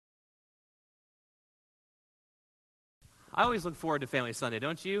I always look forward to Family Sunday,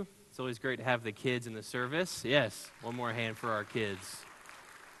 don't you? It's always great to have the kids in the service. Yes, one more hand for our kids.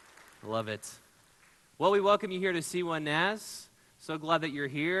 Love it. Well, we welcome you here to C1 NAS. So glad that you're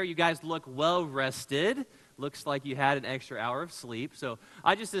here. You guys look well rested. Looks like you had an extra hour of sleep. So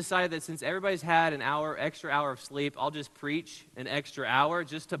I just decided that since everybody's had an extra hour of sleep, I'll just preach an extra hour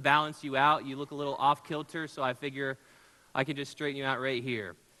just to balance you out. You look a little off kilter, so I figure I can just straighten you out right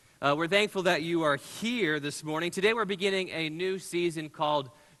here. We're thankful that you are here this morning. Today we're beginning a new season called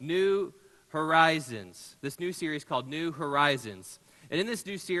New Horizons. This new series called New Horizons. And in this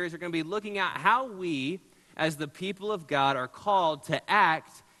new series, we're going to be looking at how we, as the people of God, are called to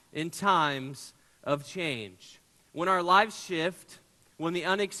act in times of change. When our lives shift, when the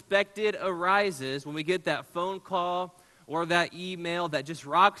unexpected arises, when we get that phone call or that email that just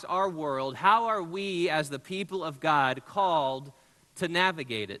rocks our world, how are we, as the people of God, called to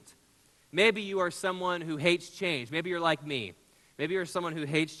navigate it? Maybe you are someone who hates change. Maybe you're like me. Maybe you're someone who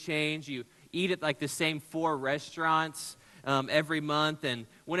hates change. You eat at like the same 4 restaurants every month, and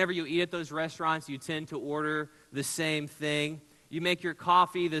whenever you eat at those restaurants, you tend to order the same thing. You make your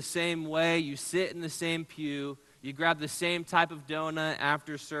coffee the same way. You sit in the same pew. You grab the same type of donut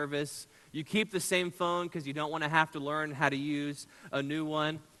after service. You keep the same phone because you don't want to have to learn how to use a new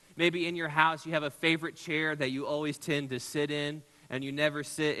one. Maybe in your house you have a favorite chair that you always tend to sit in, and you never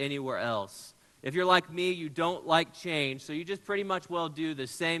sit anywhere else. If you're like me, you don't like change, so you just pretty much will do the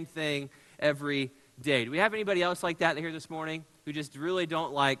same thing every day. Do we have anybody else like that here this morning who just really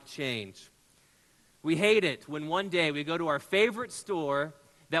don't like change? We hate it when one day we go to our favorite store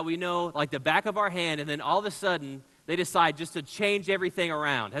that we know like the back of our hand, and then all of a sudden they decide just to change everything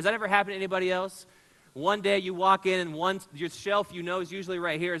around. Has that ever happened to anybody else? One day you walk in and your shelf you know is usually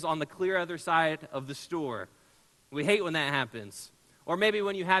right here is on the clear other side of the store. We hate when that happens. Or maybe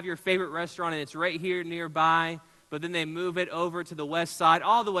when you have your favorite restaurant and it's right here nearby, but then they move it over to the west side,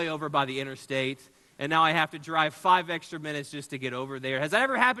 all the way over by the interstate, and now I have to drive 5 extra minutes just to get over there. Has that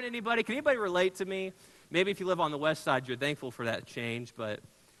ever happened to anybody? Can anybody relate to me? Maybe if you live on the west side, you're thankful for that change, but...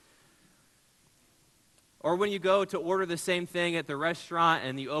 Or when you go to order the same thing at the restaurant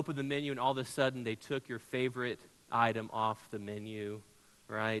and you open the menu and all of a sudden they took your favorite item off the menu,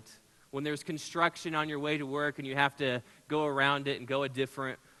 right? When there's construction on your way to work and you have to go around it and go a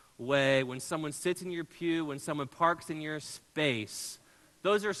different way. When someone sits in your pew, when someone parks in your space.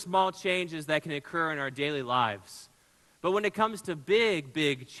 Those are small changes that can occur in our daily lives. But when it comes to big,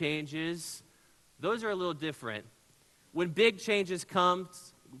 big changes, those are a little different. When big changes come,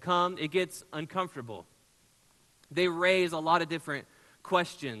 it gets uncomfortable. They raise a lot of different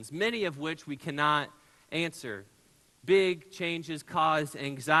questions, many of which we cannot answer. Big changes cause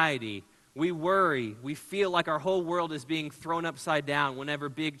anxiety. We worry. We feel like our whole world is being thrown upside down whenever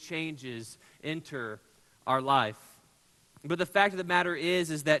big changes enter our life. But the fact of the matter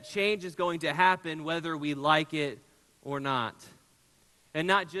is that change is going to happen whether we like it or not. And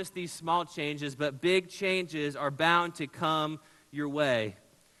not just these small changes, but big changes are bound to come your way.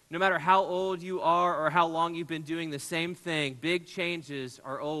 No matter how old you are or how long you've been doing the same thing, big changes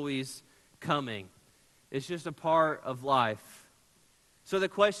are always coming. It's just a part of life. So the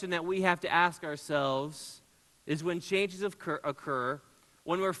question that we have to ask ourselves is when changes occur,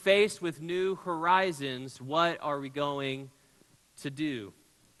 when we're faced with new horizons, what are we going to do?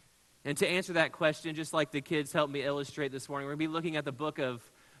 And to answer that question, just like the kids helped me illustrate this morning, we're going to be looking at the book of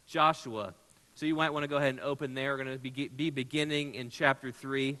Joshua. So you might want to go ahead and open there. We're going to be beginning in chapter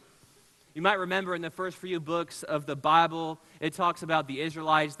 3. You might remember in the first few books of the Bible, it talks about the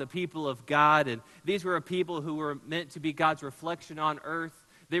Israelites, the people of God, and these were a people who were meant to be God's reflection on earth.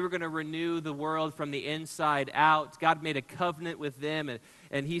 They were going to renew the world from the inside out. God made a covenant with them,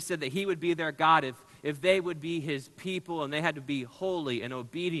 and he said that he would be their God if they would be his people, and they had to be holy and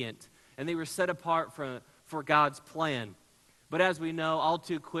obedient, and they were set apart for God's plan. But as we know, all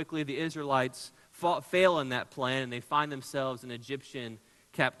too quickly, the Israelites fail in that plan, and they find themselves in Egyptian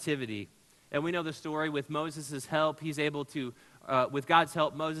captivity. And we know the story. With Moses' help, with God's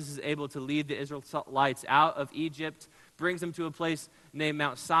help, Moses is able to lead the Israelites out of Egypt, brings them to a place named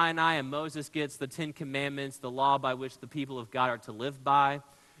Mount Sinai, and Moses gets the 10 Commandments, the law by which the people of God are to live by.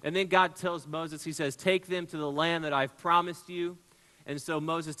 And then God tells Moses, he says, take them to the land that I've promised you. And so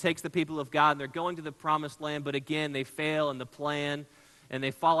Moses takes the people of God, and they're going to the promised land, but again, they fail in the plan, and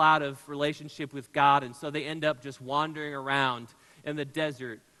they fall out of relationship with God, and so they end up just wandering around in the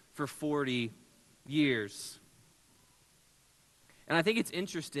desert for 40 years. And I think it's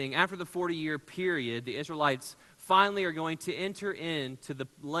interesting, after the 40-year period, the Israelites finally are going to enter into the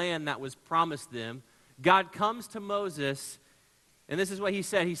land that was promised them. God comes to Moses And this is what he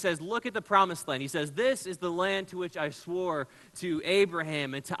said. He says, look at the promised land. He says, this is the land to which I swore to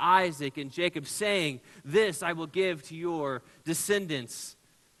Abraham and to Isaac and Jacob, saying, this I will give to your descendants.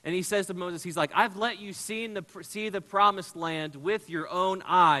 And he says to Moses, he's like, I've let you see the promised land with your own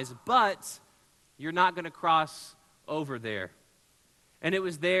eyes, but you're not going to cross over there. And it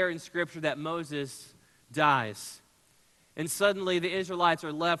was there in Scripture that Moses dies. And suddenly the Israelites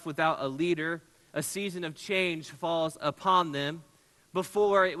are left without a leader. A season of change falls upon them.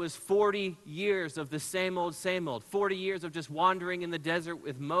 Before, it was 40 years of the same old, 40 years of just wandering in the desert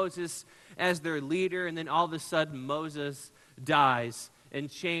with Moses as their leader, and then all of a sudden Moses dies, and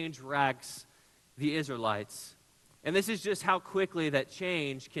change racks the Israelites. And this is just how quickly that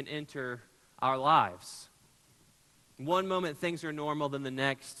change can enter our lives. One moment things are normal, then the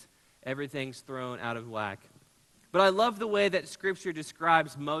next, everything's thrown out of whack. But I love the way that Scripture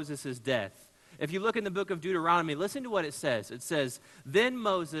describes Moses' death. If you look in the book of Deuteronomy, listen to what it says. It says, then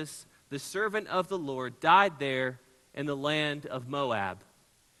Moses, the servant of the Lord, died there in the land of Moab.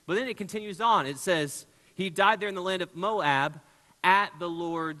 But then it continues on. It says, he died there in the land of Moab at the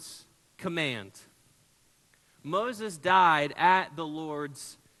Lord's command. Moses died at the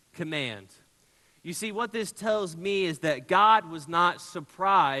Lord's command. You see, what this tells me is that God was not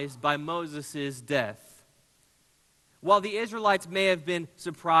surprised by Moses' death. While the Israelites may have been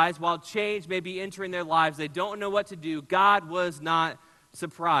surprised, while change may be entering their lives, they don't know what to do, God was not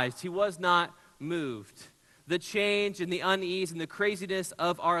surprised. He was not moved. The change and the unease and the craziness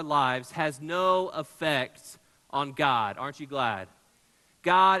of our lives has no effect on God. Aren't you glad?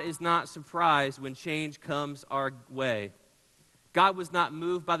 God is not surprised when change comes our way. God was not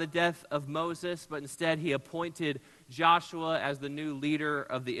moved by the death of Moses, but instead he appointed Joshua as the new leader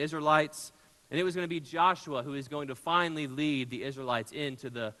of the Israelites. And it was going to be Joshua who is going to finally lead the Israelites into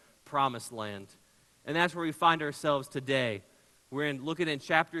the promised land. And that's where we find ourselves today. We're looking in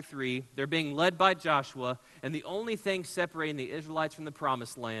chapter 3. They're being led by Joshua, and the only thing separating the Israelites from the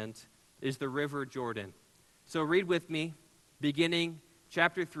promised land is the river Jordan. So read with me, beginning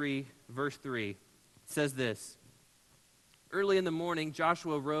chapter 3, verse 3. It says this, early in the morning,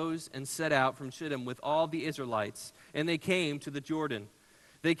 Joshua rose and set out from Shittim with all the Israelites, and they came to the Jordan.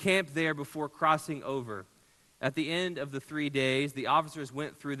 They camped there before crossing over. At the end of the 3 days, the officers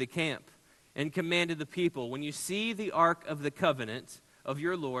went through the camp and commanded the people, when you see the ark of the covenant of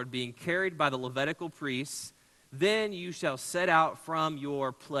your Lord being carried by the Levitical priests, then you shall set out from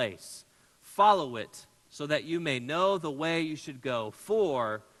your place. Follow it, so that you may know the way you should go,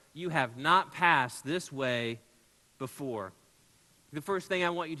 for you have not passed this way before. The first thing I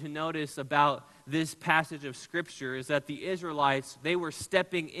want you to notice about this passage of Scripture is that the Israelites, they were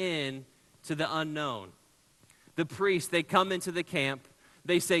stepping in to the unknown. The priests, they come into the camp.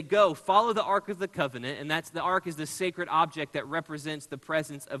 They say, go, follow the Ark of the Covenant, and the Ark is the sacred object that represents the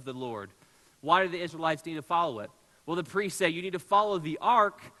presence of the Lord. Why do the Israelites need to follow it? Well, the priests say, you need to follow the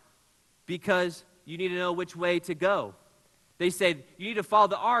Ark because you need to know which way to go. They say, you need to follow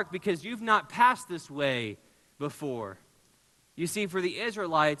the Ark because you've not passed this way before. You see, for the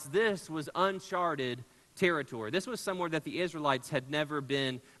Israelites, this was uncharted territory. This was somewhere that the Israelites had never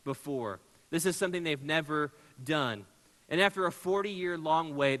been before. This is something they've never done. And after a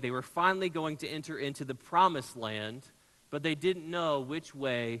 40-year-long wait, they were finally going to enter into the promised land, but they didn't know which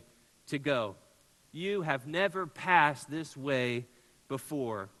way to go. You have never passed this way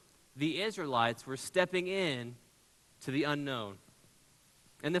before. The Israelites were stepping in to the unknown.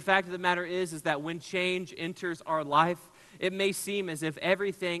 And the fact of the matter is that when change enters our life, it may seem as if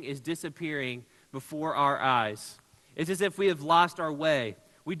everything is disappearing before our eyes. It's as if we have lost our way.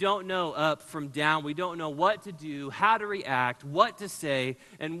 We don't know up from down. We don't know what to do, how to react, what to say.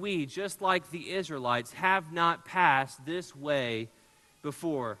 And we, just like the Israelites, have not passed this way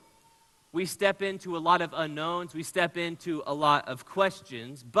before. We step into a lot of unknowns. We step into a lot of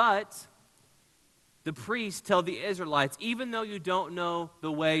questions. But the priests tell the Israelites, even though you don't know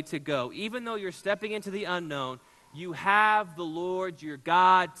the way to go, even though you're stepping into the unknown, you have the Lord your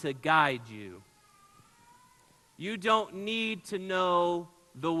God to guide you. You don't need to know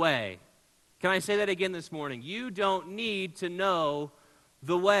the way. Can I say that again this morning? You don't need to know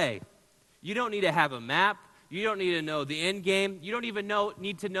the way. You don't need to have a map. You don't need to know the end game. You don't even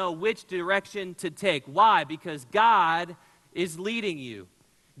need to know which direction to take. Why? Because God is leading you.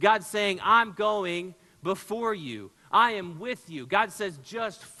 God's saying, I'm going before you. I am with you. God says,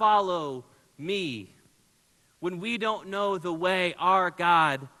 just follow me. When we don't know the way, our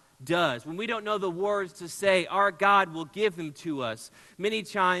God does. When we don't know the words to say, our God will give them to us. Many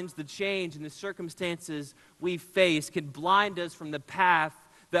times the change and the circumstances we face can blind us from the path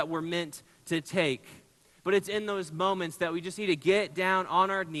that we're meant to take. But it's in those moments that we just need to get down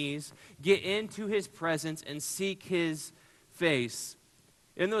on our knees, get into his presence, and seek his face.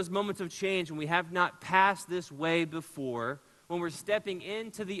 In those moments of change, when we have not passed this way before, when we're stepping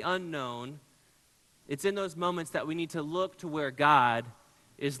into the unknown, it's in those moments that we need to look to where God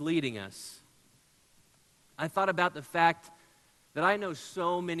is leading us. I thought about the fact that I know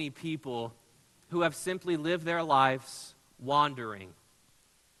so many people who have simply lived their lives wandering.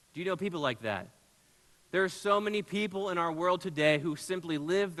 Do you know people like that? There are so many people in our world today who simply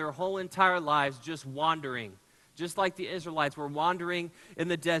live their whole entire lives just wandering, just like the Israelites were wandering in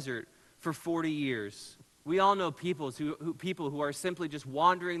the desert for 40 years. We all know people who are simply just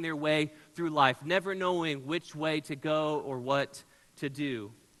wandering their way through life, never knowing which way to go or what to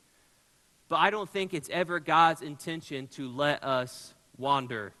do. But I don't think it's ever God's intention to let us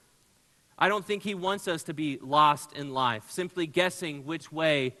wander. I don't think he wants us to be lost in life, simply guessing which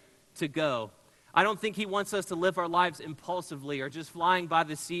way to go. I don't think he wants us to live our lives impulsively or just flying by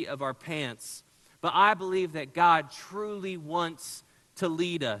the seat of our pants. But I believe that God truly wants to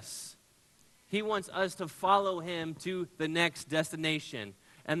lead us. He wants us to follow him to the next destination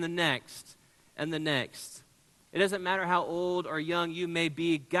and the next and the next. It doesn't matter how old or young you may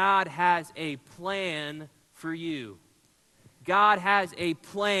be, God has a plan for you. God has a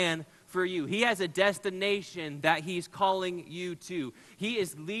plan for you. He has a destination that he's calling you to. He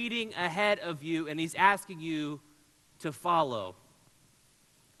is leading ahead of you, and he's asking you to follow.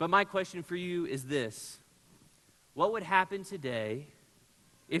 But my question for you is this: what would happen today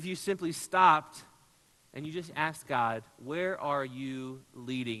if you simply stopped and you just asked God, where are you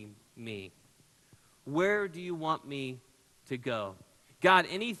leading me? Where do you want me to go? God,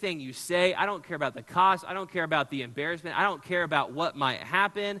 anything you say, I don't care about the cost. I don't care about the embarrassment. I don't care about what might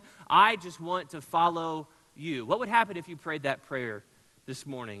happen. I just want to follow you. What would happen if you prayed that prayer this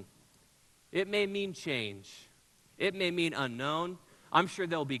morning? It may mean change. It may mean unknown. I'm sure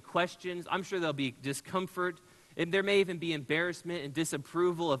there'll be questions. I'm sure there'll be discomfort. And there may even be embarrassment and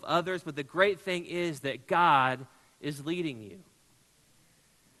disapproval of others. But the great thing is that God is leading you.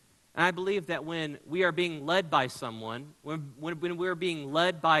 And I believe that when we are being led by someone, when we're being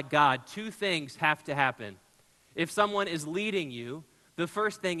led by God, two things have to happen. If someone is leading you, the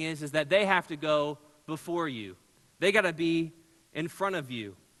first thing is that they have to go before you. They got to be in front of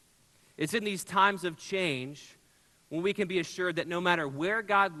you. It's in these times of change when we can be assured that no matter where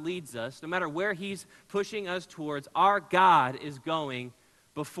God leads us, no matter where he's pushing us towards, our God is going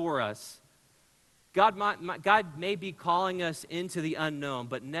before us. God may be calling us into the unknown,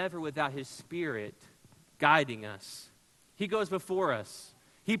 but never without his Spirit guiding us. He goes before us.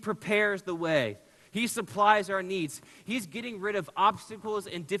 He prepares the way. He supplies our needs. He's getting rid of obstacles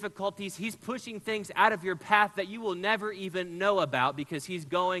and difficulties. He's pushing things out of your path that you will never even know about because he's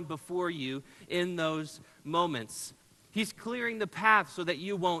going before you in those moments. He's clearing the path so that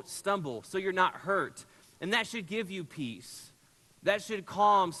you won't stumble, so you're not hurt. And that should give you peace. That should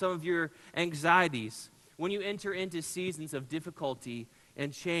calm some of your anxieties. When you enter into seasons of difficulty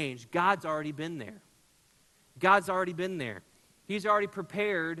and change, God's already been there. God's already been there. He's already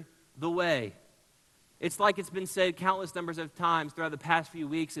prepared the way. It's like it's been said countless numbers of times throughout the past few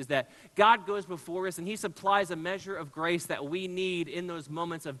weeks, is that God goes before us and he supplies a measure of grace that we need in those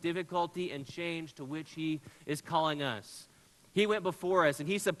moments of difficulty and change to which he is calling us. He went before us and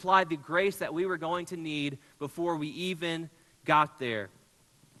he supplied the grace that we were going to need before we even got there.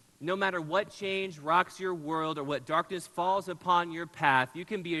 No matter what change rocks your world or what darkness falls upon your path, you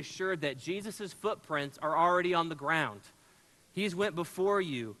can be assured that Jesus' footprints are already on the ground. He's went before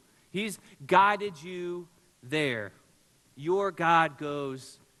you. He's guided you there. Your God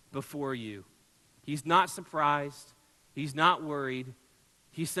goes before you. He's not surprised. He's not worried.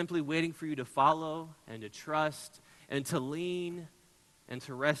 He's simply waiting for you to follow and to trust and to lean and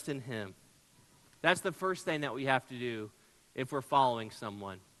to rest in him. That's the first thing that we have to do if we're following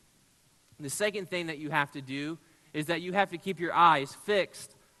someone. The second thing that you have to do is that you have to keep your eyes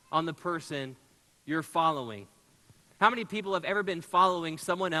fixed on the person you're following. How many people have ever been following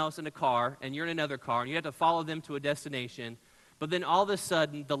someone else in a car, and you're in another car, and you have to follow them to a destination, but then all of a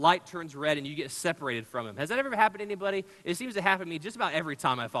sudden, the light turns red, and you get separated from them? Has that ever happened to anybody? It seems to happen to me just about every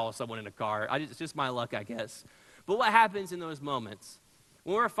time I follow someone in a car. It's just my luck, I guess. But what happens in those moments?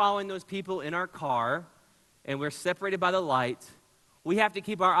 When we're following those people in our car, and we're separated by the light, we have to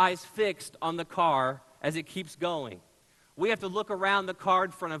keep our eyes fixed on the car as it keeps going. We have to look around the car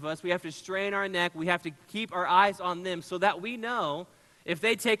in front of us. We have to strain our neck. We have to keep our eyes on them so that we know if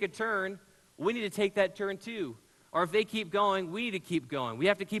they take a turn, we need to take that turn too. Or if they keep going, we need to keep going. We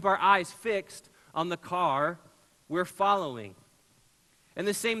have to keep our eyes fixed on the car we're following. And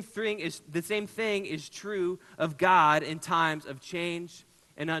the same thing is true of God in times of change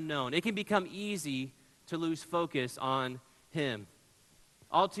and unknown. It can become easy to lose focus on him.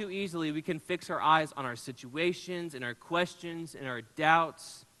 All too easily, we can fix our eyes on our situations and our questions and our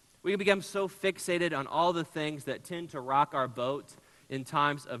doubts. We can become so fixated on all the things that tend to rock our boat in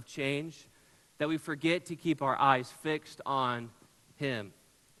times of change that we forget to keep our eyes fixed on him.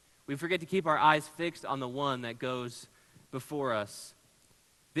 We forget to keep our eyes fixed on the one that goes before us.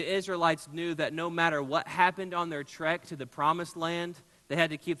 The Israelites knew that no matter what happened on their trek to the promised land, they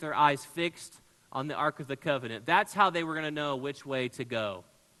had to keep their eyes fixed on the Ark of the Covenant. That's how they were going to know which way to go.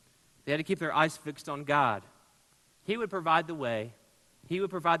 They had to keep their eyes fixed on God. He would provide the way. He would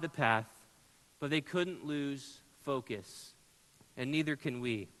provide the path, but they couldn't lose focus, and neither can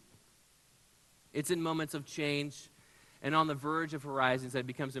we. It's in moments of change and on the verge of horizons that it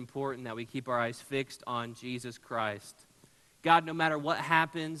becomes important that we keep our eyes fixed on Jesus Christ. God, no matter what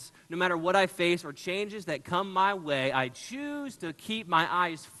happens, no matter what I face or changes that come my way, I choose to keep my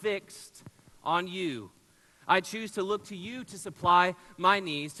eyes fixed on you. I choose to look to you to supply my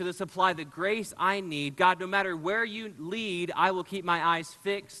needs, to supply the grace I need. God, no matter where you lead, I will keep my eyes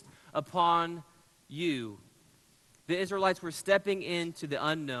fixed upon you. The Israelites were stepping into the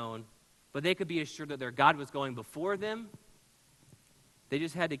unknown, but they could be assured that their God was going before them. They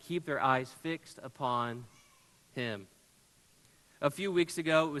just had to keep their eyes fixed upon him. A few weeks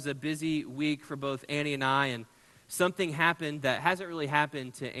ago, it was a busy week for both Annie and I, and something happened that hasn't really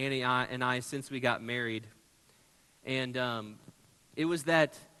happened to Annie and I since we got married. And it was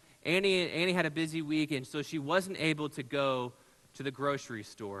that Annie had a busy week, and so she wasn't able to go to the grocery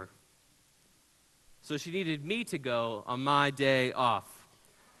store. So she needed me to go on my day off.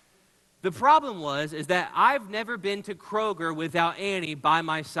 The problem is that I've never been to Kroger without Annie by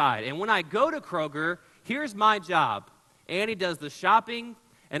my side. And when I go to Kroger, here's my job. Annie does the shopping,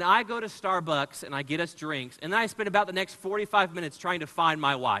 and I go to Starbucks, and I get us drinks. And then I spend about the next 45 minutes trying to find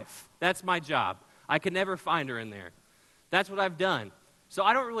my wife. That's my job. I could never find her in there. That's what I've done. So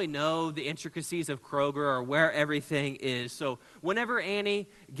I don't really know the intricacies of Kroger or where everything is. So whenever Annie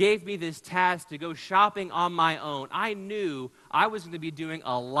gave me this task to go shopping on my own, I knew I was going to be doing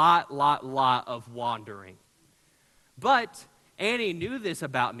a lot of wandering. But Annie knew this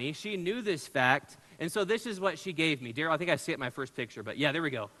about me. She knew this fact. And so this is what she gave me. Daryl, I think I see it in my first picture, but yeah, there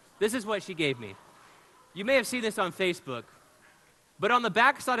we go. This is what she gave me. You may have seen this on Facebook, but on the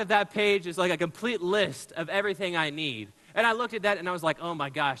back side of that page is like a complete list of everything I need. And I looked at that and I was like, oh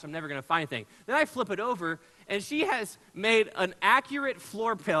my gosh, I'm never going to find anything. Then I flip it over, and she has made an accurate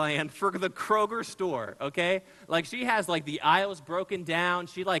floor plan for the Kroger store, okay? Like, she has like the aisles broken down.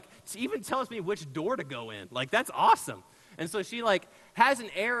 She even tells me which door to go in. Like, that's awesome. And so she has an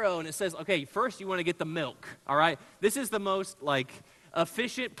arrow, and it says, okay, first you want to get the milk, all right? This is the most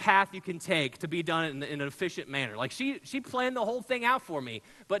efficient path you can take to be done in an efficient manner. She planned the whole thing out for me,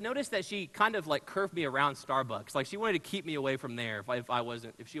 but notice that she kind of curved me around Starbucks. She wanted to keep me away from there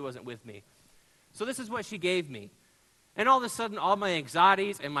if she wasn't with me. So this is what she gave me. And all of a sudden, all my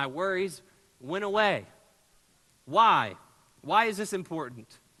anxieties and my worries went away. Why? Why is this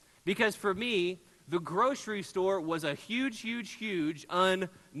important? Because for me, the grocery store was a huge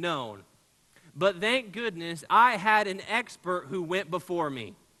unknown. But thank goodness I had an expert who went before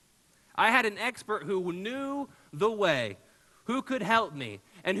me. I had an expert who knew the way, who could help me,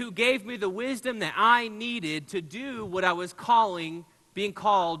 and who gave me the wisdom that I needed to do what I was being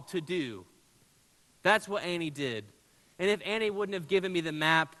called to do. That's what Annie did. And if Annie wouldn't have given me the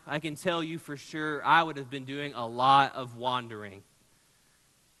map, I can tell you for sure I would have been doing a lot of wandering.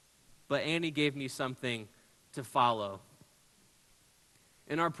 But Annie gave me something to follow.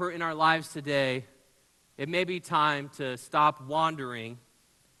 In our lives today, it may be time to stop wandering,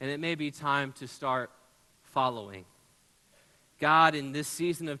 and it may be time to start following. God, in this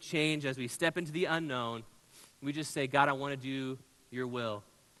season of change, as we step into the unknown, we just say, God, I want to do your will.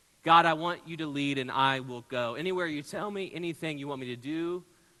 God, I want you to lead, and I will go. Anywhere you tell me, anything you want me to do,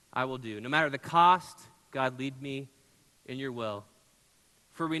 I will do. No matter the cost, God, lead me in your will.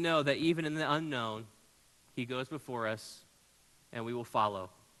 For we know that even in the unknown, he goes before us, and we will follow.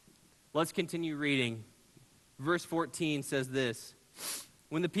 Let's continue reading. Verse 14 says this: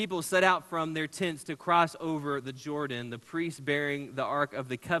 When the people set out from their tents to cross over the Jordan, the priests bearing the Ark of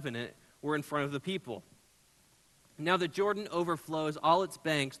the Covenant were in front of the people. Now the Jordan overflows all its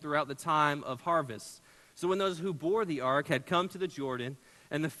banks throughout the time of harvest. So when those who bore the ark had come to the Jordan,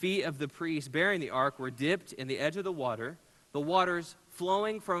 and the feet of the priests bearing the ark were dipped in the edge of the waters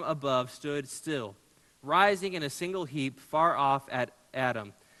flowing from above stood still, rising in a single heap far off at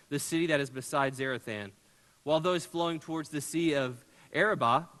Adam, the city that is beside Zarethan, while those flowing towards the Sea of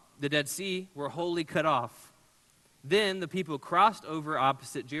Arabah, the Dead Sea, were wholly cut off. Then the people crossed over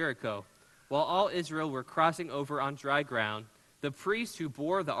opposite Jericho. While all Israel were crossing over on dry ground, the priests who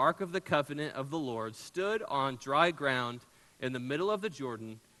bore the Ark of the Covenant of the Lord stood on dry ground in the middle of the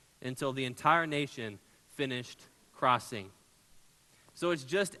Jordan until the entire nation finished crossing. So it's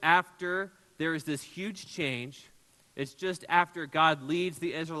just after there is this huge change. It's just after God leads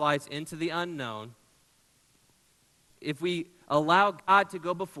the Israelites into the unknown. If we allow God to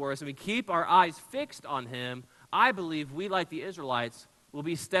go before us and we keep our eyes fixed on him, I believe we, like the Israelites, will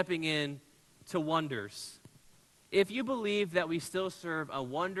be stepping in to wonders. If you believe that we still serve a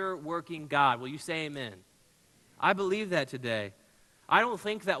wonder-working God, will you say amen? I believe that today. I don't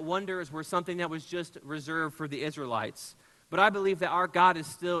think that wonders were something that was just reserved for the Israelites, but I believe that our God is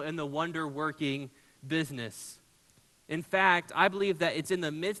still in the wonder-working business. In fact, I believe that it's in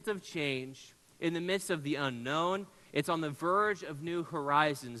the midst of change, in the midst of the unknown, it's on the verge of new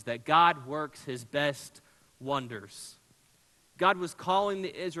horizons that God works his best wonders. God was calling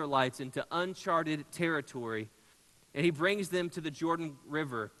the Israelites into uncharted territory, and he brings them to the Jordan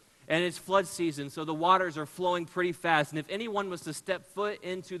River. And it's flood season, so the waters are flowing pretty fast. And if anyone was to step foot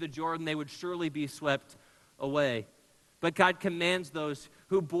into the Jordan, they would surely be swept away. But God commands those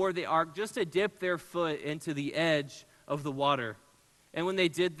who bore the ark just to dip their foot into the edge of the water. And when they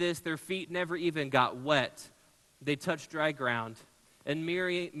did this, their feet never even got wet. They touched dry ground. And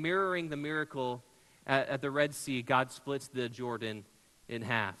mirroring the miracle at the Red Sea, God splits the Jordan in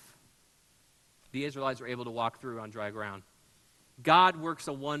half. The Israelites were able to walk through on dry ground. God works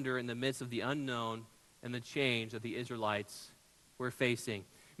a wonder in the midst of the unknown and the change that the Israelites were facing.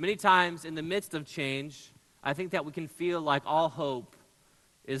 Many times in the midst of change, I think that we can feel like all hope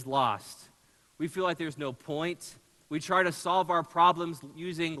is lost. We feel like there's no point. We try to solve our problems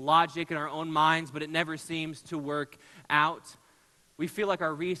using logic in our own minds, but it never seems to work out. We feel like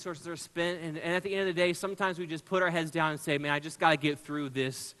our resources are spent, and at the end of the day, sometimes we just put our heads down and say, man, I just got to get through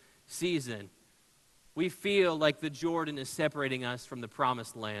this season. We feel like the Jordan is separating us from the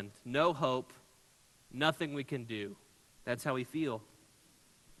promised land. No hope, nothing we can do. That's how we feel.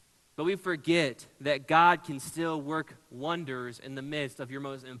 But we forget that God can still work wonders in the midst of your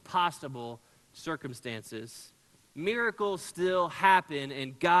most impossible circumstances. Miracles still happen,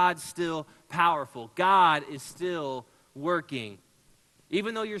 and God's still powerful. God is still working.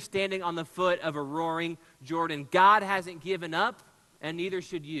 Even though you're standing on the foot of a roaring Jordan, God hasn't given up, and neither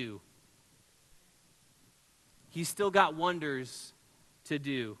should you. He's still got wonders to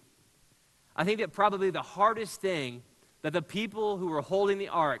do. I think that probably the hardest thing that the people who were holding the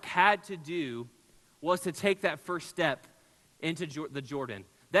ark had to do was to take that first step into the Jordan.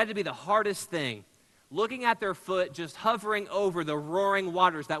 That had to be the hardest thing. Looking at their foot, just hovering over the roaring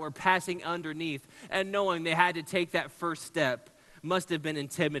waters that were passing underneath, and knowing they had to take that first step must have been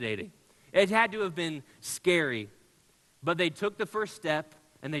intimidating. It had to have been scary. But they took the first step,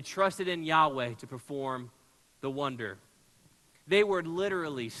 and they trusted in Yahweh to perform the wonder. They were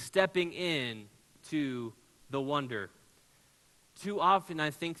literally stepping in to the wonder. Too often, I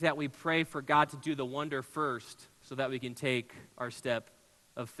think that we pray for God to do the wonder first so that we can take our step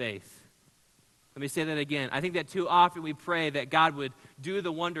of faith. Let me say that again. I think that too often we pray that God would do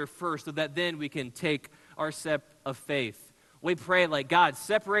the wonder first so that then we can take our step of faith. We pray like, God,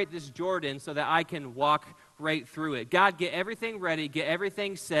 separate this Jordan so that I can walk right through it. God, get everything ready, get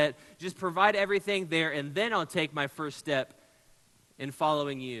everything set, just provide everything there, and then I'll take my first step in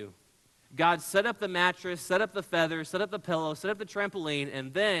following you. God, set up the mattress, set up the feathers, set up the pillow, set up the trampoline,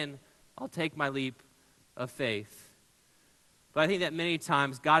 and then I'll take my leap of faith. But I think that many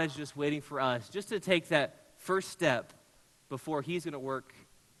times God is just waiting for us just to take that first step before he's going to work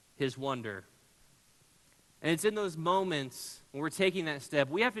his wonder. And it's in those moments when we're taking that step,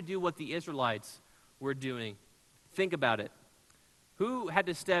 we have to do what the Israelites were doing. Think about it. Who had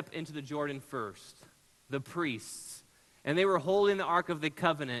to step into the Jordan first? The priests. And they were holding the Ark of the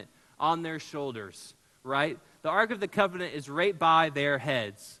Covenant on their shoulders, right? The Ark of the Covenant is right by their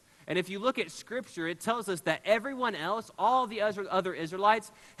heads. And if you look at Scripture, it tells us that everyone else, all the other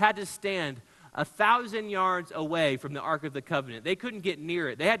Israelites, had to stand 1,000 yards away from the Ark of the Covenant. They couldn't get near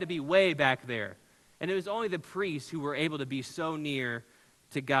it. They had to be way back there. And it was only the priests who were able to be so near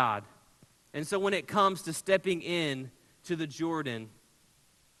to God. And so when it comes to stepping in to the Jordan,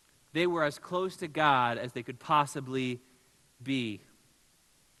 they were as close to God as they could possibly be.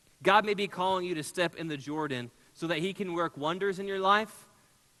 God may be calling you to step in the Jordan so that he can work wonders in your life,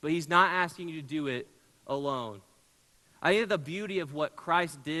 but he's not asking you to do it alone. I think the beauty of what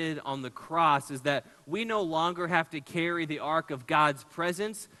Christ did on the cross is that we no longer have to carry the ark of God's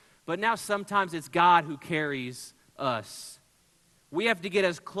presence, but now sometimes it's God who carries us. We have to get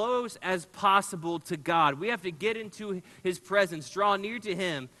as close as possible to God. We have to get into his presence, draw near to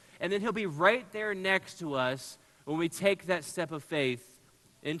him, and then he'll be right there next to us when we take that step of faith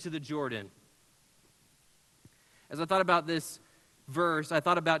into the Jordan. As I thought about this verse, I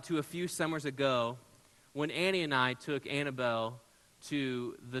thought about to a few summers ago when Annie and I took Annabelle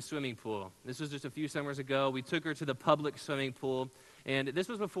to the swimming pool. This was just a few summers ago. We took her to the public swimming pool, and this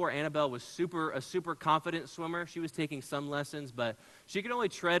was before Annabelle was a super confident swimmer. She was taking some lessons, but she could only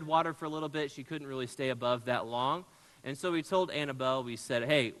tread water for a little bit. She couldn't really stay above that long. And so we told Annabelle, we said,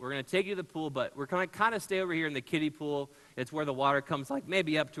 hey, we're going to take you to the pool, but we're going to kind of stay over here in the kiddie pool. It's where the water comes like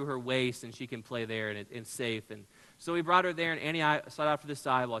maybe up to her waist, and she can play there, and it's safe. And so we brought her there, and Annie and I sat off to the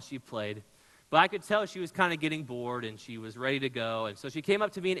side while she played. But I could tell she was kind of getting bored, and she was ready to go. And so she came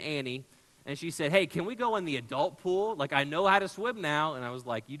up to me and Annie, and she said, hey, can we go in the adult pool? Like, I know how to swim now. And I was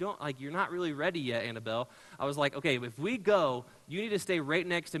like, you're not really ready yet, Annabelle. I was like, okay, if we go, you need to stay right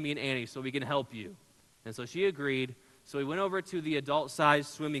next to me and Annie so we can help you. And so she agreed. So we went over to the adult-sized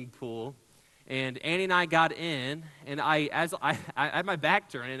swimming pool, and Annie and I got in, and I had my back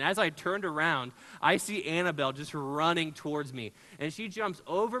turned, and as I turned around, I see Annabelle just running towards me, and she jumps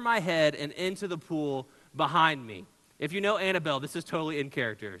over my head and into the pool behind me. If you know Annabelle, this is totally in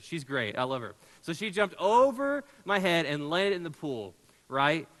character. She's great. I love her. So she jumped over my head and landed in the pool,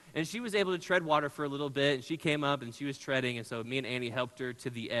 right? And she was able to tread water for a little bit, and she came up, and she was treading, and so me and Annie helped her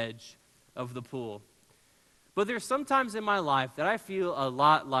to the edge of the pool. But there's sometimes in my life that I feel a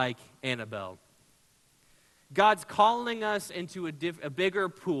lot like Annabelle. God's calling us into a bigger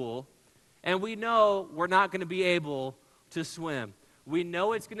pool, and we know we're not going to be able to swim. We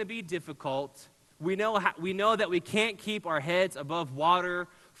know it's going to be difficult. We know that we can't keep our heads above water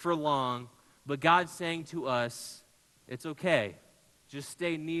for long, but God's saying to us, it's okay. Just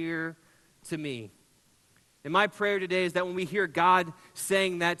stay near to me. And my prayer today is that when we hear God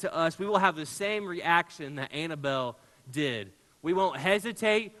saying that to us, we will have the same reaction that Annabelle did. We won't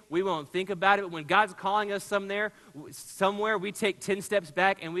hesitate. We won't think about it. But when God's calling us somewhere, we take 10 steps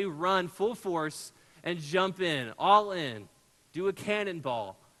back and we run full force and jump in, all in. Do a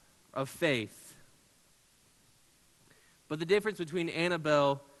cannonball of faith. But the difference between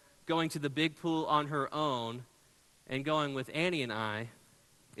Annabelle going to the big pool on her own and going with Annie and I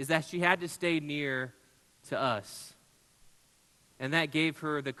is that she had to stay near to us. And that gave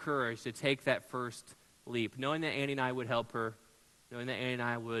her the courage to take that first leap, knowing that Annie and I would help her, knowing that Annie and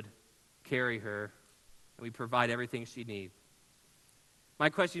I would carry her, and we provide everything she needs. My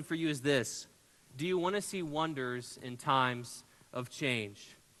question for you is this: do you want to see wonders in times of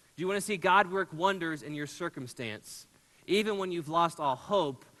change? Do you want to see God work wonders in your circumstance? Even when you've lost all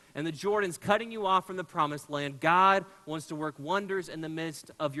hope and the Jordan's cutting you off from the promised land, God wants to work wonders in the midst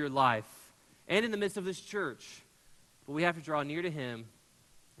of your life and in the midst of this church. But we have to draw near to him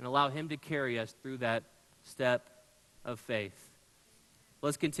and allow him to carry us through that step of faith.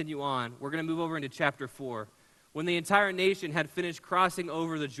 Let's continue on. We're going to move over into chapter 4. When the entire nation had finished crossing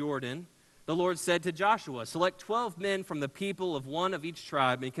over the Jordan, the Lord said to Joshua, select 12 men from the people of one of each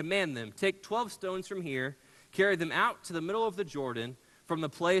tribe and command them, take 12 stones from here, carry them out to the middle of the Jordan from the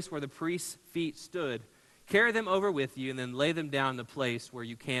place where the priest's feet stood. Carry them over with you and then lay them down in the place where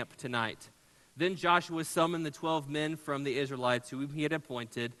you camp tonight. Then Joshua summoned the 12 men from the Israelites whom he had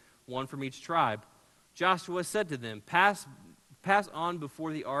appointed, one from each tribe. Joshua said to them, Pass on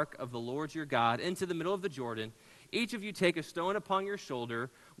before the ark of the Lord your God into the middle of the Jordan. Each of you take a stone upon your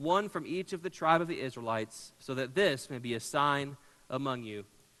shoulder, one from each of the tribe of the Israelites, so that this may be a sign among you.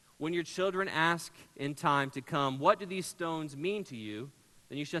 When your children ask in time to come, what do these stones mean to you?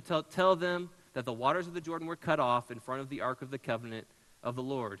 Then you shall tell them that the waters of the Jordan were cut off in front of the ark of the covenant of the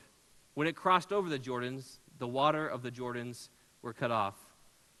Lord. When it crossed over the Jordans, the water of the Jordans were cut off.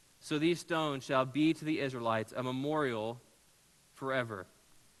 So these stones shall be to the Israelites a memorial forever.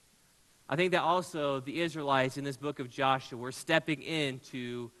 I think that also the Israelites in this book of Joshua were stepping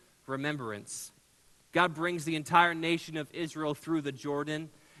into remembrance. God brings the entire nation of Israel through the Jordan,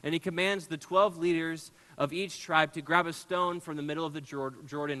 and he commands the 12 leaders of each tribe to grab a stone from the middle of the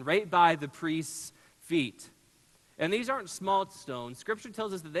Jordan right by the priest's feet. And these aren't small stones. Scripture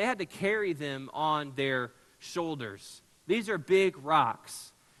tells us that they had to carry them on their shoulders. These are big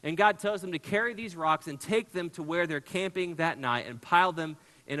rocks. And God tells them to carry these rocks and take them to where they're camping that night and pile them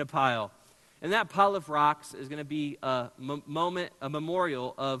in a pile. And that pile of rocks is going to be a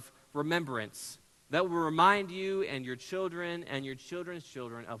memorial of remembrance that will remind you and your children and your children's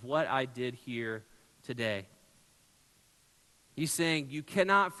children of what I did here today. He's saying, you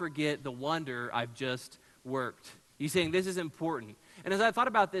cannot forget the wonder I've just worked. He's saying this is important. And as I thought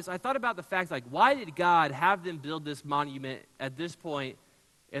about this, I thought about the fact, like, why did God have them build this monument at this point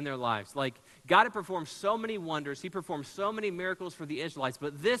in their lives? Like, God had performed so many wonders. He performed so many miracles for the Israelites,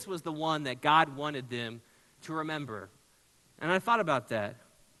 but this was the one that God wanted them to remember. And I thought about that.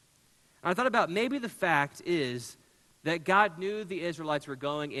 And I thought about maybe the fact is that God knew the Israelites were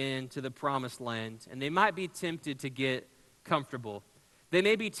going into the promised land, and they might be tempted to get comfortable. They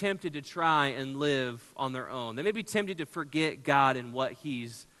may be tempted to try and live on their own. They may be tempted to forget God and what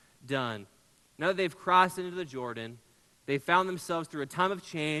he's done. Now that they've crossed into the Jordan, they found themselves through a time of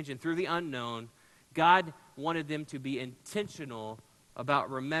change and through the unknown. God wanted them to be intentional about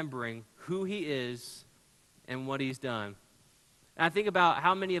remembering who he is and what he's done. And I think about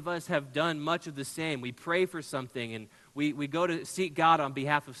how many of us have done much of the same. We pray for something, and we go to seek God on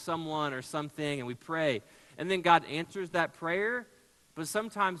behalf of someone or something, and we pray. And then God answers that prayer, but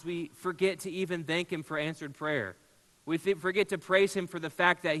sometimes we forget to even thank him for answered prayer. We forget to praise him for the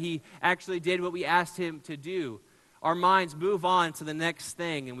fact that he actually did what we asked him to do. Our minds move on to the next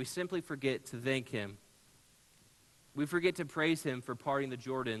thing, and we simply forget to thank him. We forget to praise him for parting the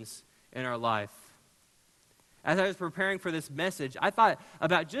Jordans in our life. As I was preparing for this message, I thought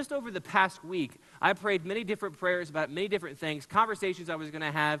about just over the past week, I prayed many different prayers about many different things, conversations I was going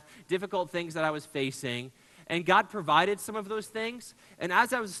to have, difficult things that I was facing, and God provided some of those things. And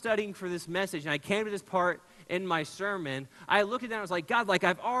as I was studying for this message, and I came to this part in my sermon, I looked at that and I was like, God, like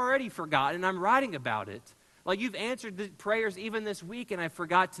I've already forgotten, and I'm writing about it. Like you've answered the prayers even this week, and I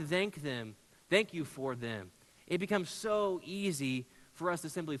forgot to thank them. Thank you for them. It becomes so easy for us to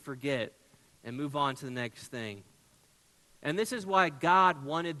simply forget and move on to the next thing. And this is why God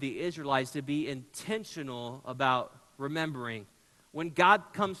wanted the Israelites to be intentional about remembering. When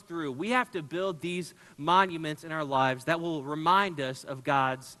God comes through, we have to build these monuments in our lives that will remind us of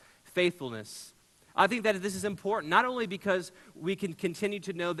God's faithfulness. I think that this is important, not only because we can continue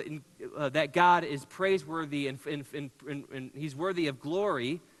to know that God is praiseworthy and he's worthy of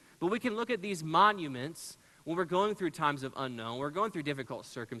glory, but we can look at these monuments when we're going through times of unknown, we're going through difficult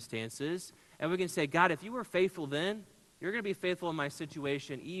circumstances, and we can say, God, if you were faithful then, you're going to be faithful in my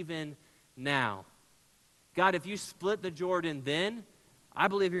situation even now. God, if you split the Jordan then, I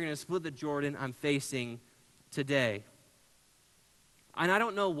believe you're going to split the Jordan I'm facing today. And I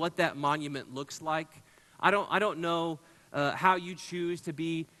don't know what that monument looks like. I don't know how you choose to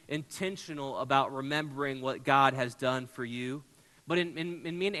be intentional about remembering what God has done for you. But in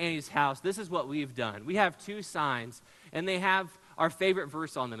me and Annie's house, this is what we've done. We have two signs, and they have our favorite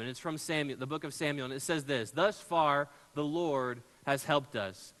verse on them, and it's from Samuel, the book of Samuel, and it says this: "Thus far, the Lord has helped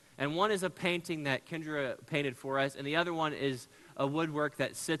us." And one is a painting that Kendra painted for us, and the other one is a woodwork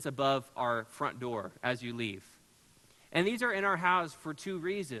that sits above our front door as you leave. And these are in our house for two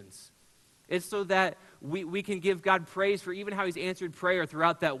reasons. It's so that we can give God praise for even how he's answered prayer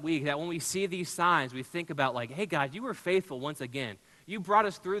throughout that week, that when we see these signs, we think about like, hey, God, you were faithful once again. You brought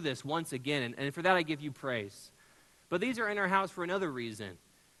us through this once again, and for that I give you praise. But these are in our house for another reason.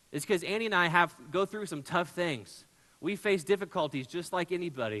 It's because Annie and I go through some tough things. We face difficulties just like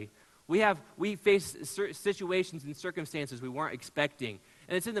anybody. We face situations and circumstances we weren't expecting.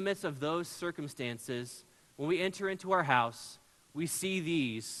 And it's in the midst of those circumstances, when we enter into our house, we see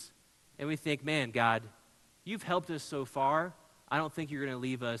these, and we think, man, God, you've helped us so far. I don't think you're going to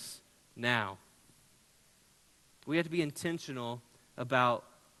leave us now. We have to be intentional about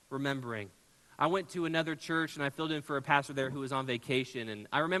remembering. I went to another church, and I filled in for a pastor there who was on vacation. And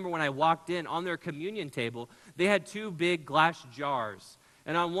I remember when I walked in, on their communion table, they had two big glass jars.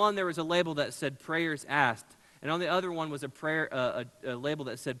 And on one, there was a label that said prayers asked. And on the other one was a label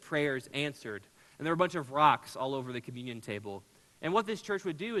that said prayers answered. And there were a bunch of rocks all over the communion table. And what this church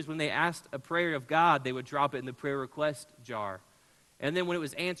would do is when they asked a prayer of God, they would drop it in the prayer request jar. And then when it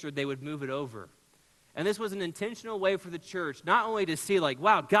was answered, they would move it over. And this was an intentional way for the church, not only to see like,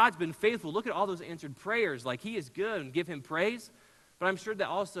 wow, God's been faithful. Look at all those answered prayers. Like, he is good, and give him praise. But I'm sure that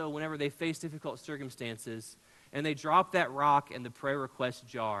also whenever they face difficult circumstances and they drop that rock in the prayer request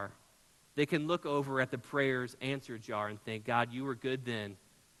jar, they can look over at the prayers answered jar and think, God, you were good then.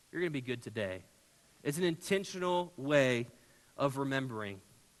 You're going to be good today. It's an intentional way of remembering.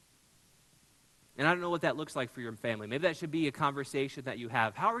 And I don't know what that looks like for your family. Maybe that should be a conversation that you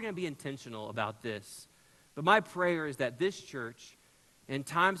have. How are we going to be intentional about this? But my prayer is that this church, in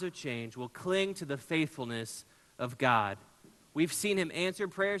times of change, will cling to the faithfulness of God. We've seen him answer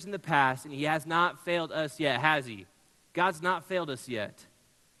prayers in the past, and he has not failed us yet, has he? God's not failed us yet.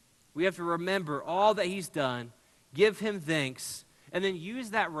 We have to remember all that he's done, give him thanks, and then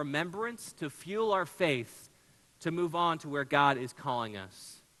use that remembrance to fuel our faith to move on to where God is calling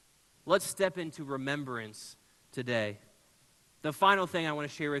us. Let's step into remembrance today. The final thing I want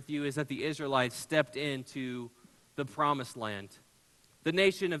to share with you is that the Israelites stepped into the promised land. The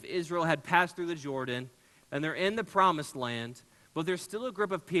nation of Israel had passed through the Jordan, and they're in the promised land, but there's still a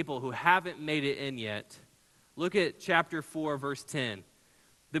group of people who haven't made it in yet. Look at chapter 4, verse 10.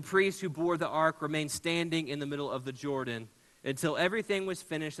 The priests who bore the ark remained standing in the middle of the Jordan until everything was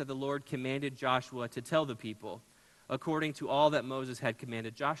finished that the Lord commanded Joshua to tell the people, according to all that Moses had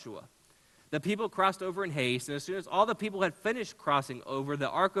commanded Joshua. The people crossed over in haste, and as soon as all the people had finished crossing over, the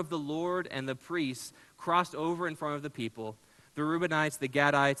ark of the Lord and the priests crossed over in front of the people. The Reubenites, the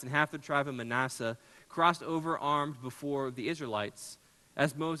Gadites, and half the tribe of Manasseh crossed over armed before the Israelites,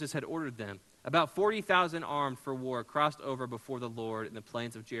 as Moses had ordered them. About 40,000 armed for war crossed over before the Lord in the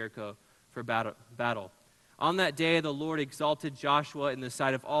plains of Jericho for battle. On that day, the Lord exalted Joshua in the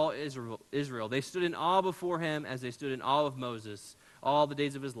sight of all Israel. They stood in awe before him as they stood in awe of Moses all the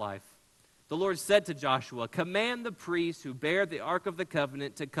days of his life. The Lord said to Joshua, "Command the priests who bear the ark of the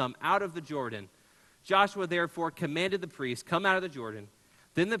covenant to come out of the Jordan." Joshua therefore commanded the priests, "Come out of the Jordan."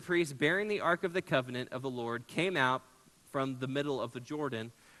 Then the priests bearing the ark of the covenant of the Lord came out from the middle of the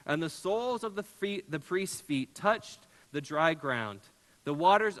Jordan, and the soles of the priests' feet touched the dry ground. The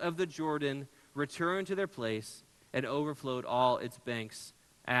waters of the Jordan returned to their place and overflowed all its banks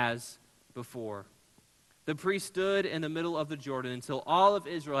as before. The priests stood in the middle of the Jordan until all of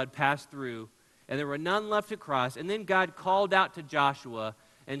Israel had passed through, and there were none left to cross. And then God called out to Joshua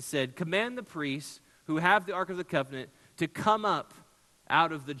and said, "Command the priests who have the ark of the covenant to come up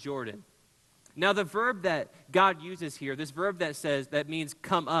out of the Jordan." Now, the verb that God uses here, this verb that means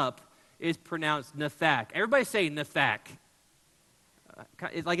come up, is pronounced nathak. Everybody say nathak.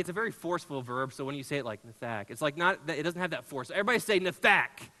 It's a very forceful verb, so when you say it like nathak, it's like it doesn't have that force. Everybody say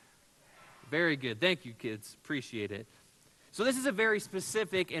nathak. Very good. Thank you, kids. Appreciate it. So this is a very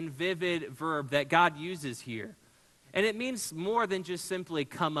specific and vivid verb that God uses here. And it means more than just simply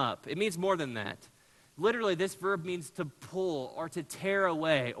come up. It means more than that. Literally, this verb means to pull or to tear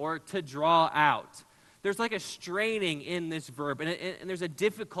away or to draw out. There's like a straining in this verb, and there's a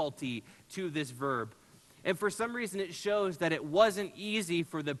difficulty to this verb. And for some reason, it shows that it wasn't easy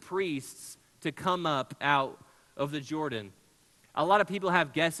for the priests to come up out of the Jordan. A lot of people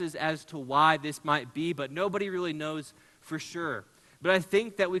have guesses as to why this might be, but nobody really knows for sure. But I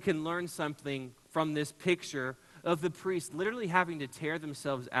think that we can learn something from this picture of the priests literally having to tear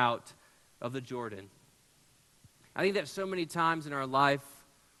themselves out of the Jordan. I think that so many times in our life,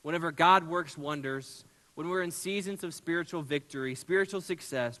 whenever God works wonders, when we're in seasons of spiritual victory, spiritual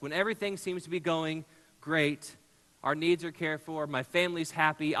success, when everything seems to be going great, our needs are cared for, my family's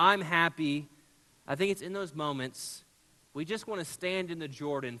happy, I'm happy, I think it's in those moments we just want to stand in the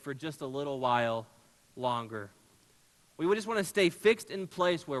Jordan for just a little while longer. We would just want to stay fixed in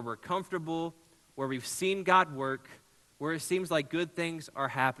place where we're comfortable, where we've seen God work, where it seems like good things are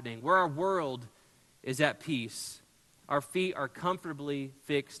happening, where our world is at peace. Our feet are comfortably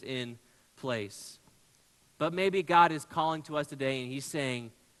fixed in place. But maybe God is calling to us today and he's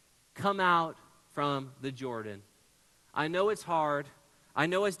saying, come out from the Jordan. I know it's hard. I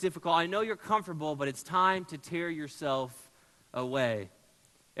know it's difficult. I know you're comfortable, but it's time to tear yourself away.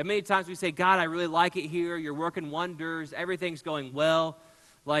 And many times we say, God, I really like it here. You're working wonders. Everything's going well.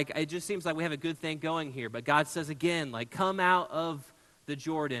 Like, it just seems like we have a good thing going here. But God says again, like, come out of the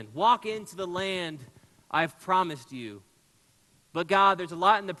Jordan. Walk into the land I've promised you. But God, there's a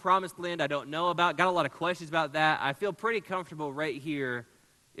lot in the promised land I don't know about. Got a lot of questions about that. I feel pretty comfortable right here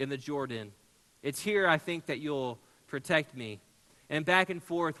in the Jordan. It's here I think that you'll protect me. And back and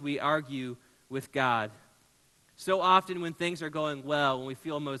forth we argue with God. So often when things are going well, when we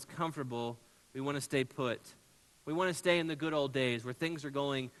feel most comfortable, we want to stay put. We want to stay in the good old days where things are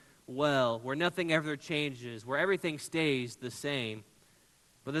going well, where nothing ever changes, where everything stays the same.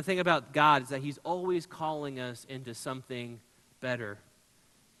 But the thing about God is that he's always calling us into something better.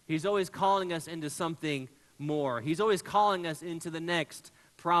 He's always calling us into something more. He's always calling us into the next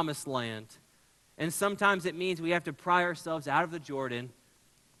promised land. And sometimes it means we have to pry ourselves out of the Jordan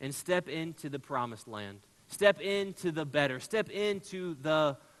and step into the promised land. Step into the better. Step into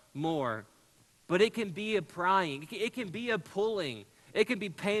the more. But it can be a prying. It can be a pulling. It can be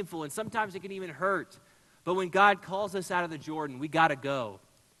painful, and sometimes it can even hurt. But when God calls us out of the Jordan, we got to go.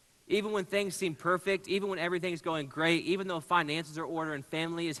 Even when things seem perfect, even when everything's going great, even though finances are ordered and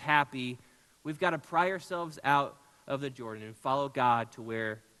family is happy, we've got to pry ourselves out of the Jordan and follow God to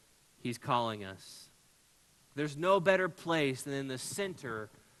where he's calling us. There's no better place than in the center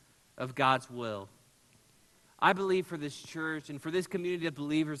of God's will. I believe for this church and for this community of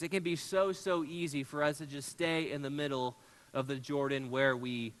believers, it can be so easy for us to just stay in the middle of the Jordan where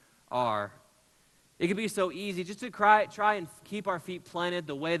we are. It can be so easy just to try and keep our feet planted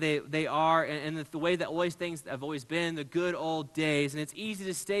the way they are and the way that always things have always been, the good old days. And it's easy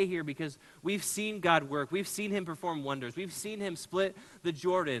to stay here because we've seen God work. We've seen him perform wonders. We've seen him split the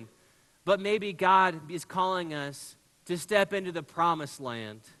Jordan. But maybe God is calling us to step into the promised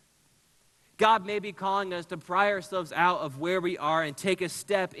land. God may be calling us to pry ourselves out of where we are and take a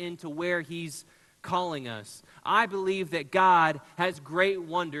step into where he's calling us. I believe that God has great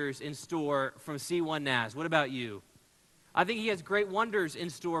wonders in store from C1 NAS. What about you? I think he has great wonders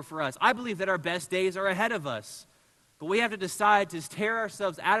in store for us. I believe that our best days are ahead of us. But we have to decide to tear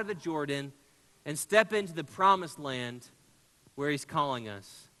ourselves out of the Jordan and step into the promised land where he's calling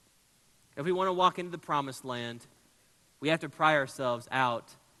us. If we want to walk into the promised land, we have to pry ourselves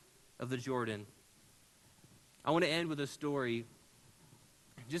out of the Jordan. I want to end with a story.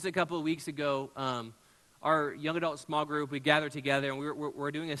 Just a couple of weeks ago, our young adult small group, we gathered together and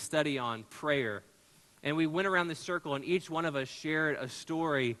we're doing a study on prayer. And we went around the circle and each one of us shared a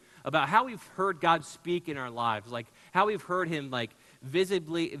story about how we've heard God speak in our lives, like how we've heard him like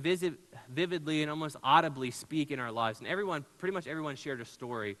vividly and almost audibly speak in our lives. And pretty much everyone shared a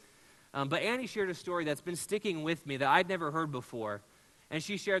story. But Annie shared a story that's been sticking with me that I'd never heard before. And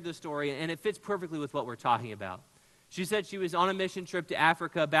she shared the story, and it fits perfectly with what we're talking about. She said she was on a mission trip to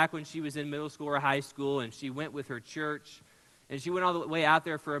Africa back when she was in middle school or high school, and she went with her church, and she went all the way out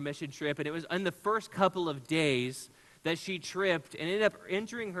there for a mission trip, and it was in the first couple of days that she tripped and ended up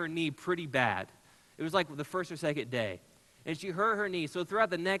injuring her knee pretty bad. It was like the first or second day. And she hurt her knee, so throughout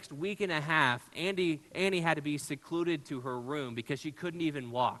the next week and a half, Annie had to be secluded to her room because she couldn't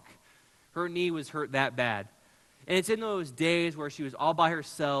even walk. Her knee was hurt that bad. And it's in those days where she was all by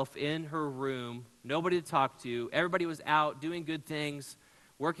herself in her room, nobody to talk to, everybody was out doing good things,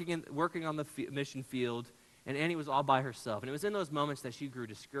 working on the mission field, and Annie was all by herself. And it was in those moments that she grew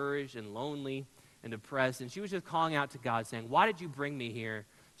discouraged and lonely and depressed, and she was just calling out to God saying, why did you bring me here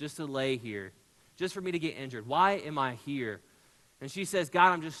just to lay here, just for me to get injured? Why am I here? And she says,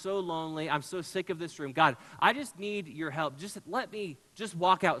 God, I'm just so lonely. I'm so sick of this room. God, I just need your help. Just let me just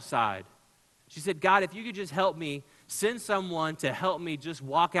walk outside. She said, God, if you could just help me, send someone to help me just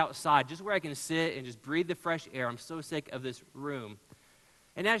walk outside, just where I can sit and just breathe the fresh air. I'm so sick of this room.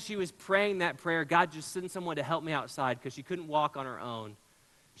 And as she was praying that prayer, God, just send someone to help me outside because she couldn't walk on her own.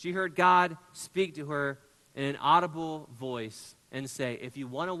 She heard God speak to her in an audible voice and say, if you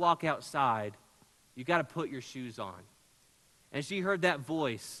want to walk outside, you got to put your shoes on. And she heard that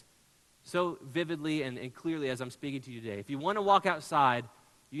voice so vividly and clearly as I'm speaking to you today. If you want to walk outside,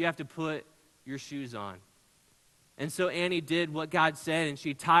 you have to put your shoes on. And so Annie did what God said, and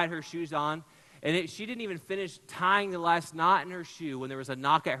she tied her shoes on. And she didn't even finish tying the last knot in her shoe when there was a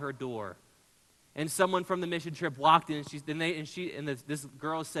knock at her door. And someone from the mission trip walked in, and this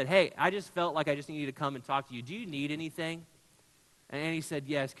girl said, hey, I just felt like I just needed to come and talk to you. Do you need anything? And Annie said,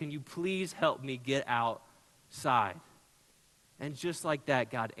 yes, can you please help me get outside? And just like that,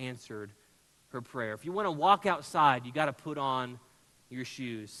 God answered her prayer. If you want to walk outside, you got to put on your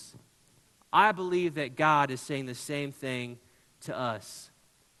shoes. I believe that God is saying the same thing to us.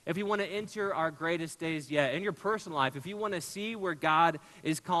 If you want to enter our greatest days yet in your personal life, if you want to see where God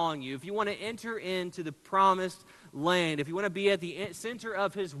is calling you, if you want to enter into the promised land, if you want to be at the center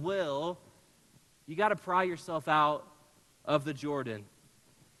of his will, you got to pry yourself out of the Jordan.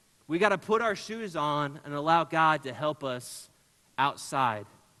 We got to put our shoes on and allow God to help us outside.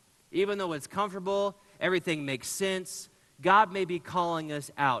 Even though it's comfortable, everything makes sense, God may be calling us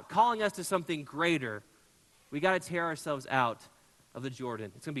out, calling us to something greater. We got to tear ourselves out of the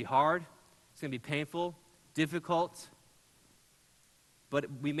Jordan. It's going to be hard. It's going to be painful, difficult. But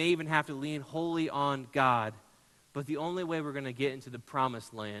we may even have to lean wholly on God. But the only way we're going to get into the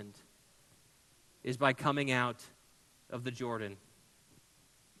promised land is by coming out of the Jordan.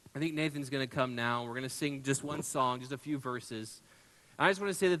 I think Nathan's going to come now. We're going to sing just one song, just a few verses. I just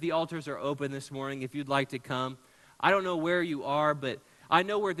want to say that the altars are open this morning if you'd like to come. I don't know where you are, but I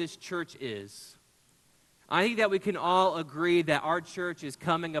know where this church is. I think that we can all agree that our church is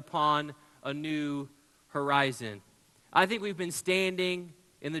coming upon a new horizon. I think we've been standing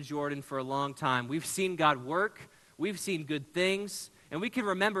in the Jordan for a long time. We've seen God work. We've seen good things, and we can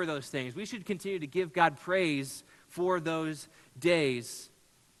remember those things. We should continue to give God praise for those days.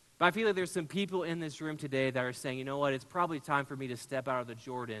 But I feel like there's some people in this room today that are saying, you know what, it's probably time for me to step out of the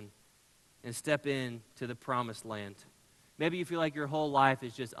Jordan and step into the promised land. Maybe you feel like your whole life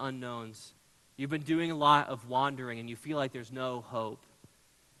is just unknowns. You've been doing a lot of wandering and you feel like there's no hope.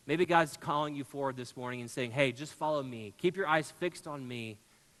 Maybe God's calling you forward this morning and saying, hey, just follow me. Keep your eyes fixed on me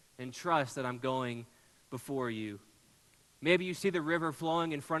and trust that I'm going before you. Maybe you see the river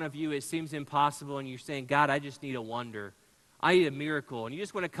flowing in front of you. It seems impossible, and you're saying, God, I just need a wonder. I need a miracle. And you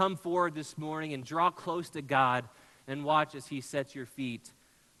just want to come forward this morning and draw close to God and watch as he sets your feet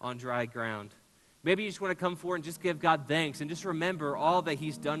on dry ground. Maybe you just want to come forward and just give God thanks and just remember all that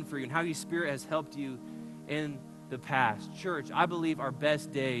he's done for you and how his Spirit has helped you in the past. Church, I believe our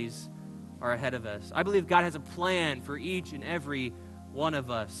best days are ahead of us. I believe God has a plan for each and every one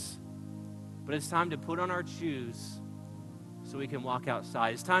of us. But it's time to put on our shoes so we can walk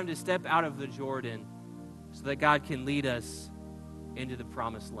outside. It's time to step out of the Jordan so that God can lead us into the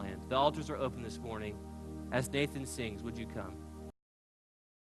promised land. The altars are open this morning. As Nathan sings, would you come?